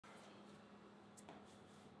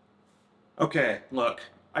Okay, look,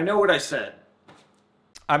 I know what I said.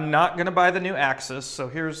 I'm not gonna buy the new AXS. So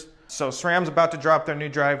SRAM's about to drop their new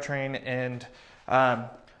drivetrain, and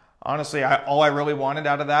honestly, all I really wanted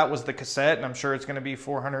out of that was the cassette, and I'm sure it's gonna be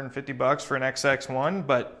 $450 for an XX1,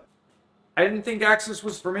 but I didn't think AXS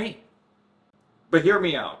was for me. But hear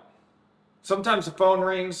me out. Sometimes the phone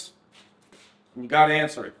rings, and you gotta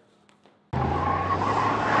answer it.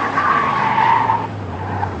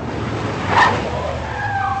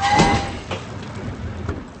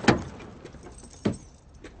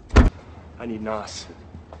 I need NOS.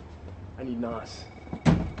 I need NOS.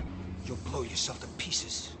 You'll blow yourself to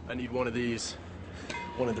pieces. I need one of these.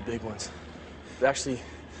 One of the big ones. But actually,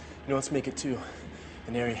 let's make it two.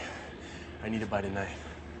 An area I need it by tonight.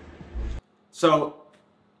 So,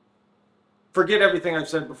 forget everything I've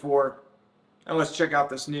said before, and let's check out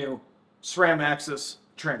this new SRAM XX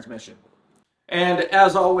Transmission. And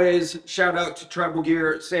as always, shout out to Tribal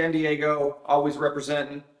Gear San Diego, always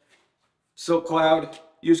representing. Silk Cloud,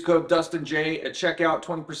 use code DustinJ at checkout,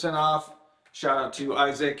 20% off. Shout out to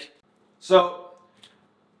Isaac. So,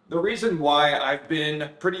 the reason why I've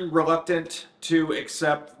been pretty reluctant to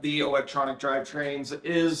accept the electronic drivetrains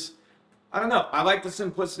is, I don't know, I like the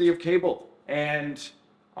simplicity of cable. And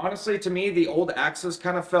honestly, to me, the old AXS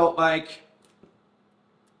kind of felt like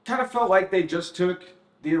they just took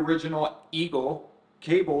the original Eagle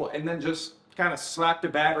cable and then just kind of slapped a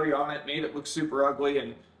battery on it, made it look super ugly,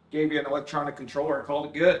 and gave you an electronic controller and called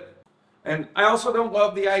it good. And I also don't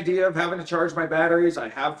love the idea of having to charge my batteries. I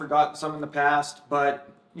have forgotten some in the past, but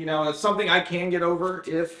it's something I can get over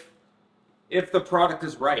if the product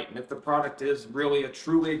is right and if the product is really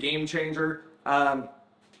truly a game changer.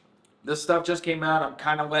 This stuff just came out. I'm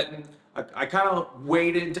kind of I kind of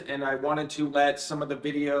waited, and I wanted to let some of the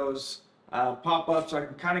videos pop up so I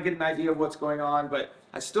can kind of get an idea of what's going on, but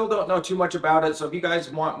I still don't know too much about it. So if you guys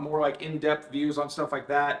want more like in-depth views on stuff like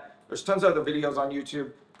that, there's tons of other videos on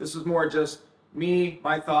YouTube. This is more just me,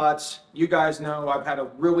 my thoughts. You guys know I've had a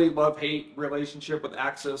really love-hate relationship with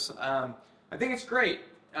AXS. I think it's great,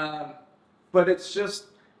 but it's just,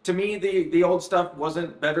 to me, the old stuff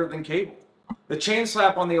wasn't better than cable. The chain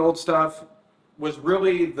slap on the old stuff was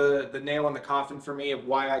really the nail in the coffin for me of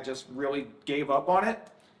why I just really gave up on it.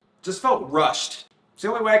 Just felt rushed. It's the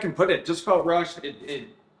only way I can put it. Just felt rushed. It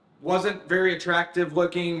wasn't very attractive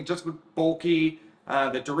looking, just bulky.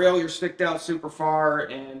 The derailleur sticked out super far,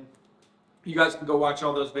 and you guys can go watch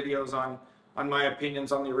all those videos on my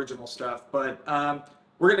opinions on the original stuff. But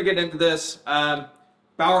we're going to get into this.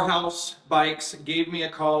 Bauerhouse Bikes gave me a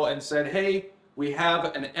call and said, hey, we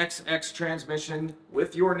have an XX transmission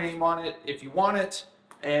with your name on it if you want it.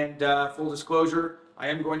 And full disclosure, I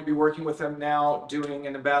am going to be working with them now, doing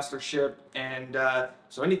an ambassadorship. And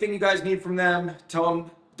so anything you guys need from them, tell them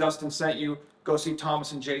Dustin sent you. Go see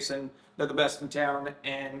Thomas and Jason. They're the best in town.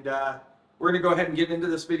 And we're going to go ahead and get into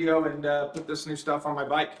this video and put this new stuff on my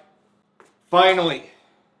bike. Finally.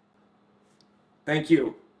 Thank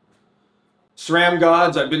you. SRAM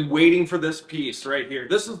gods, I've been waiting for this piece right here.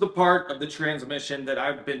 This is the part of the transmission that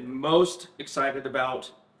I've been most excited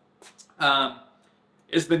about.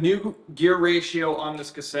 Is the new gear ratio on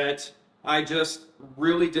this cassette. I just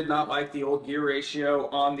really did not like the old gear ratio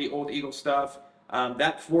on the old Eagle stuff.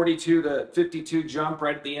 That 42 to 52 jump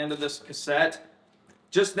right at the end of this cassette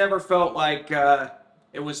just never felt like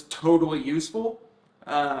it was totally useful.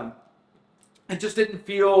 It just didn't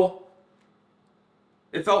feel...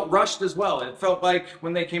 It felt rushed as well. It felt like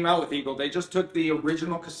when they came out with Eagle, they just took the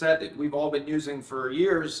original cassette that we've all been using for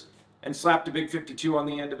years and slapped a big 52 on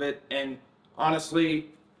the end of it. And honestly,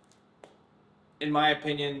 in my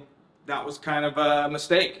opinion, that was kind of a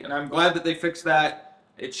mistake. And I'm glad that they fixed that.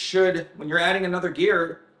 It should, when you're adding another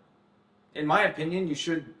gear, in my opinion, you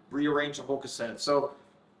should rearrange the whole cassette. So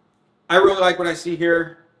I really like what I see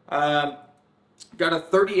here. Got a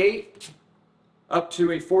 38 up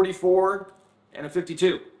to a 44. And a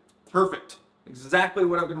 52. Perfect. Exactly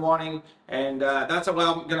what I've been wanting. And that's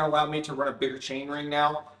going to allow me to run a bigger chain ring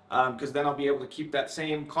now, because then I'll be able to keep that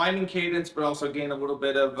same climbing cadence, but also gain a little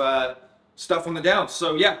bit of stuff on the downs.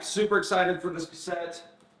 So yeah, super excited for this cassette.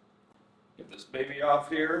 Get this baby off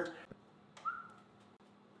here.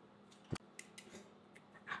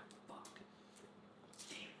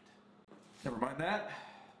 Never mind that.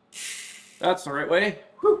 That's the right way.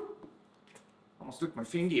 Whew. Almost took my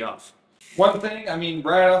fingy off. One thing, I mean,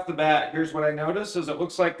 right off the bat, here's what I noticed, is it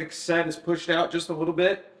looks like the cassette is pushed out just a little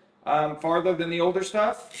bit farther than the older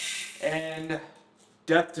stuff. And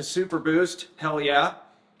death to Super Boost, hell yeah.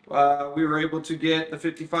 We were able to get the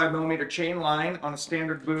 55mm chain line on a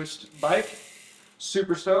standard boost bike.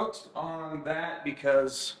 Super stoked on that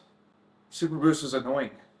because Super Boost is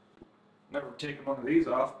annoying. Never taken one of these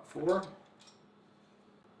off before.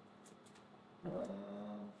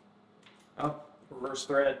 Oh, reverse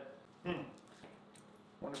thread.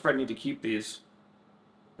 Wonder if I need to keep these.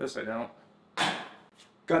 This I don't.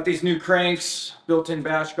 Got these new cranks, built-in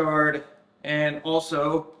bash guard, and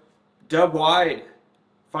also dub wide.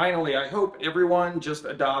 Finally, I hope everyone just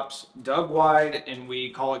adopts dub wide and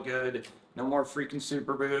we call it good. No more freaking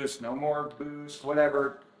super boost, no more boost,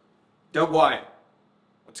 whatever. Dub wide.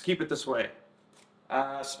 Let's keep it this way.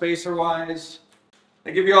 Spacer wise,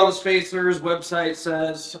 they give you all the spacers. Website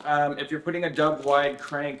says if you're putting a dub wide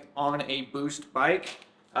crank on a boost bike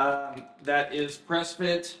that is press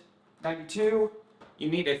fit 92, you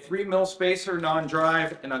need a 3 mil spacer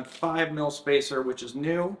non-drive and a 5 mil spacer, which is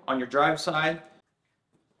new, on your drive side.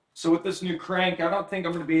 So with this new crank, I don't think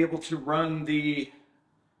I'm going to be able to run the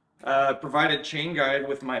provided chain guide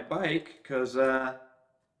with my bike because,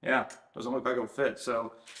 yeah, doesn't look like it'll fit.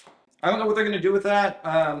 So I don't know what they're going to do with that.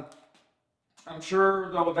 I'm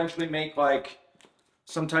sure they'll eventually make like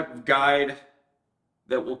some type of guide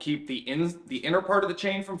that will keep the inner part of the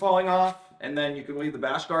chain from falling off, and then you can leave the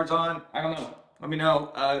bash guards on. I don't know. Let me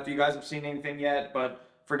know if you guys have seen anything yet, but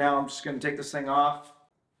for now I'm just going to take this thing off.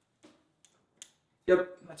 Yep,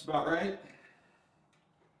 that's about right.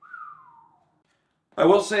 I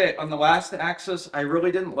will say, on the last AXS, I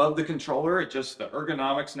really didn't love the controller. The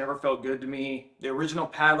ergonomics never felt good to me. The original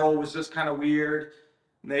paddle was just kind of weird.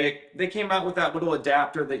 They came out with that little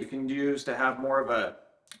adapter that you can use to have more of a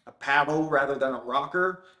paddle rather than a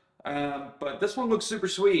rocker. But this one looks super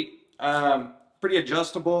sweet. Pretty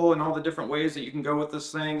adjustable in all the different ways that you can go with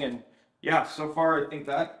this thing. And yeah, so far I think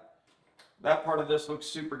that part of this looks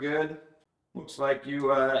super good. Looks like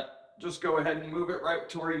you just go ahead and move it right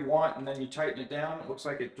to where you want, and then you tighten it down. It looks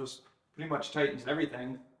like it just pretty much tightens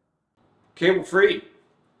everything. Cable free.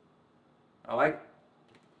 I like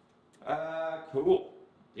it. Cool.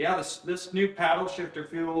 Yeah, this new paddle shifter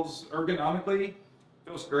feels ergonomically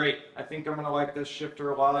great. I think I'm gonna like this shifter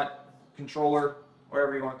a lot. Controller,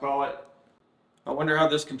 whatever you want to call it. I wonder how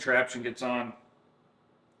this contraption gets on.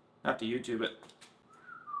 I have to YouTube it.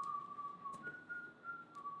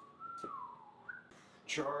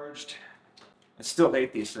 Charged. I still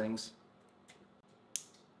hate these things.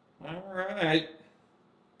 All right.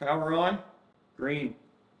 Power on. Green.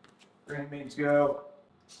 Green means go.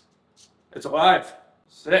 It's alive.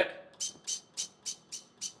 Sick.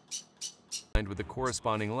 With the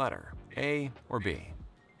corresponding letter, A or B.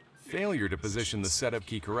 Failure to position the setup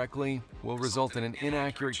key correctly will result in an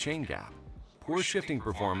inaccurate chain gap, poor shifting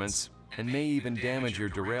performance, and may even damage your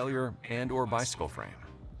derailleur and/or bicycle frame.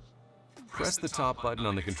 Press the top button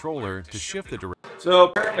on the controller to shift the direction. So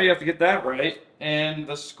apparently you have to get that right, and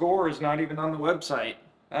the score is not even on the website.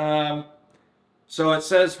 So it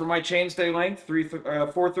says for my chainstay length,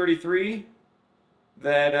 433,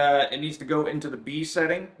 that it needs to go into the B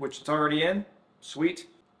setting, which it's already in. Sweet.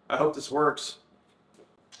 I hope this works.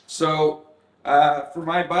 So for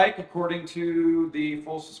my bike, according to the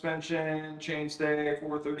full suspension, chainstay,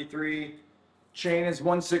 433, chain is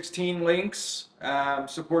 116 links,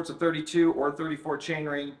 supports a 32 or 34 chain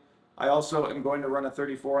ring. I also am going to run a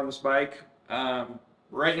 34 on this bike.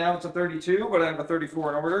 Right now it's a 32, but I have a 34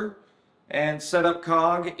 in order. And setup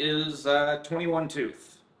cog is 21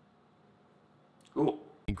 tooth. Cool.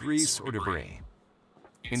 Grease or debris.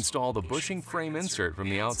 Install the bushing frame insert from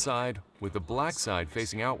the outside with the black side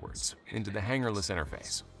facing outwards into the hangerless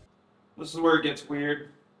interface. This is where it gets weird.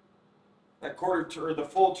 That the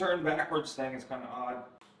full turn backwards thing is kind of odd.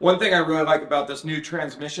 One thing I really like about this new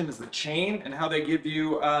transmission is the chain and how they give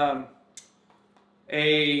you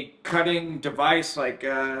a cutting device, like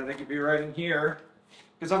they give you right in here.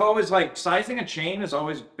 Because I've always sizing a chain has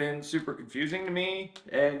always been super confusing to me,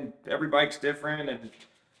 and every bike's different, and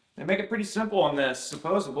they make it pretty simple on this,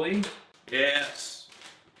 supposedly. Yes.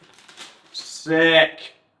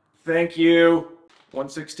 Sick. Thank you.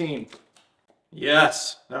 116.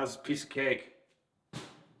 Yes, that was a piece of cake.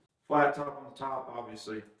 Flat top on the top,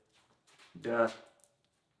 obviously. Duh.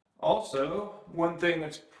 Also, one thing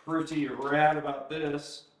that's pretty rad about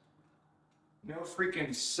this, no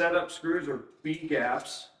freaking setup screws or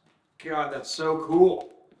B-gaps. God, that's so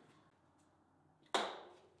cool. I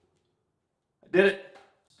did it.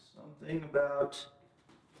 Something about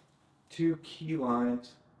 2 key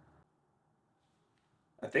lines.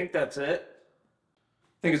 I think that's it.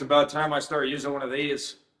 I think it's about time I start using one of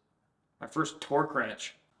these. My first torque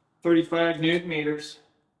wrench. 35 Newton meters.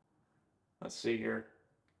 Let's see here.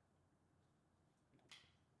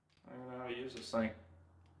 I don't know how to use this thing.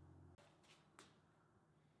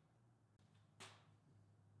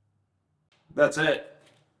 That's it.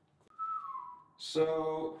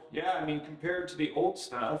 So yeah, I mean, compared to the old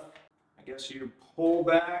stuff, I guess you pull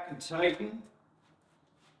back and tighten.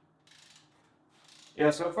 Yeah,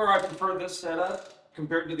 so far I prefer this setup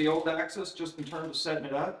compared to the old AXS, just in terms of setting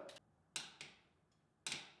it up.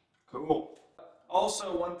 Cool.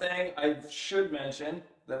 Also, one thing I should mention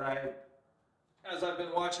that as I've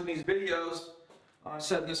been watching these videos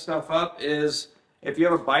setting this stuff up, is if you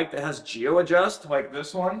have a bike that has geo adjust like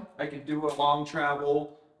this one, I can do a long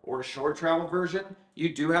travel or a short travel version.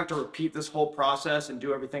 You do have to repeat this whole process and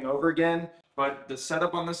do everything over again. But the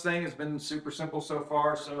setup on this thing has been super simple so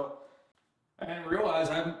far, so I didn't realize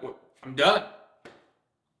I'm done.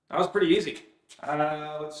 That was pretty easy.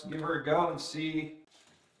 Let's give her a go and see.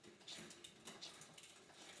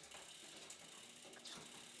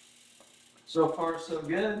 So far, so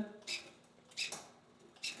good.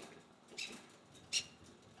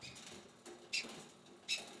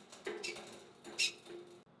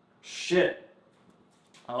 Shit.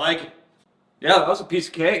 I like it. Yeah, that was a piece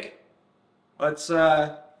of cake. Let's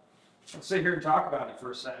sit here and talk about it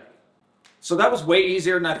for a second. So that was way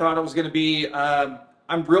easier than I thought it was going to be.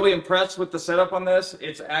 I'm really impressed with the setup on this.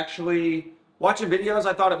 It's actually, watching videos,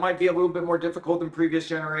 I thought it might be a little bit more difficult than previous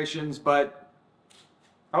generations, but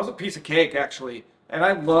that was a piece of cake, actually. And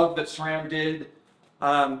I love that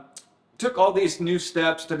SRAM took all these new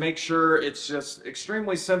steps to make sure it's just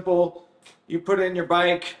extremely simple. You put in your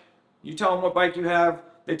bike, you tell them what bike you have,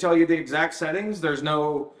 they tell you the exact settings. There's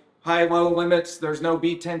no high-low limits, there's no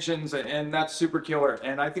beat tensions, and that's super killer.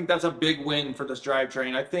 And I think that's a big win for this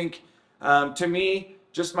drivetrain. I think, to me,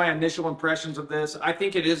 just my initial impressions of this, I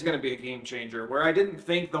think it is going to be a game changer. Where I didn't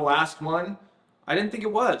think the last one, I didn't think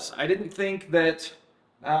it was. I didn't think that...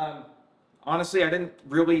 honestly, I didn't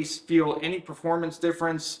really feel any performance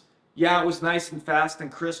difference. Yeah, it was nice and fast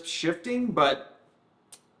and crisp shifting, but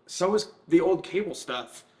so is the old cable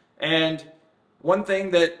stuff. And one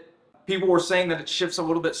thing that people were saying that it shifts a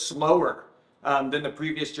little bit slower than the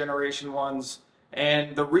previous generation ones.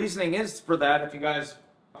 And the reasoning is for that, if you guys,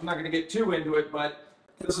 I'm not going to get too into it, but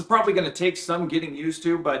this is probably going to take some getting used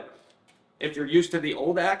to. But if you're used to the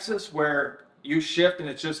old AXS where you shift and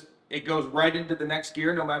it goes right into the next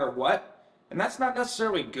gear no matter what. And that's not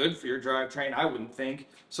necessarily good for your drivetrain, I wouldn't think.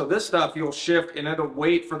 So this stuff, you'll shift and it'll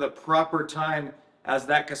wait for the proper time as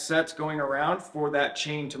that cassette's going around for that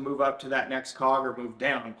chain to move up to that next cog or move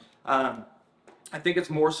down. I think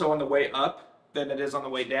it's more so on the way up than it is on the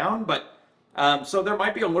way down. But so there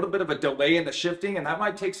might be a little bit of a delay in the shifting, and that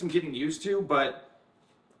might take some getting used to. But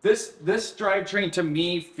this drivetrain to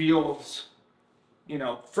me feels, you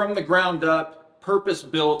know, from the ground up,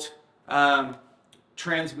 purpose-built.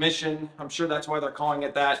 Transmission, I'm sure that's why they're calling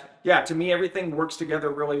it that. Yeah, to me everything works together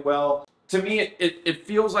really well. To me it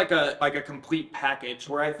feels like a complete package,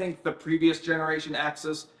 where I think the previous generation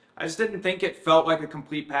AXS, I just didn't think it felt like a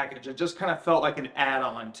complete package. It just kind of felt like an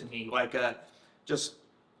add-on to me, like just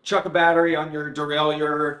chuck a battery on your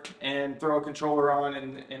derailleur and throw a controller on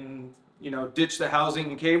and you know, ditch the housing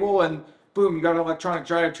and cable, and boom, you got an electronic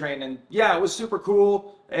drivetrain. And yeah, it was super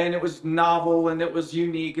cool and it was novel and it was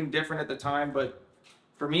unique and different at the time, but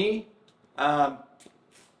for me, I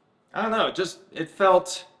don't know, it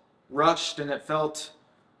felt rushed and it felt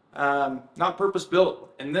not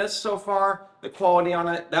purpose-built. And this, so far, the quality on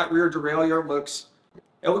it, that rear derailleur looks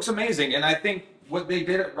amazing. And I think what they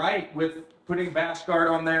did it right with putting bash guard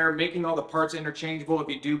on there, making all the parts interchangeable if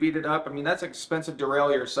you do beat it up. I mean, that's an expensive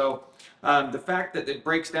derailleur. So the fact that it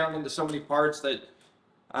breaks down into so many parts that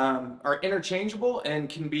are interchangeable and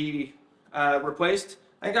can be replaced,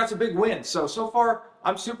 I think that's a big win. So far,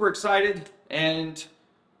 I'm super excited, and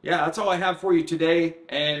yeah, that's all I have for you today.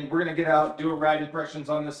 And we're gonna get out, do a ride impressions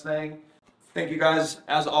on this thing. Thank you guys,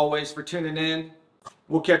 as always, for tuning in.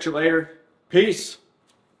 We'll catch you later. Peace.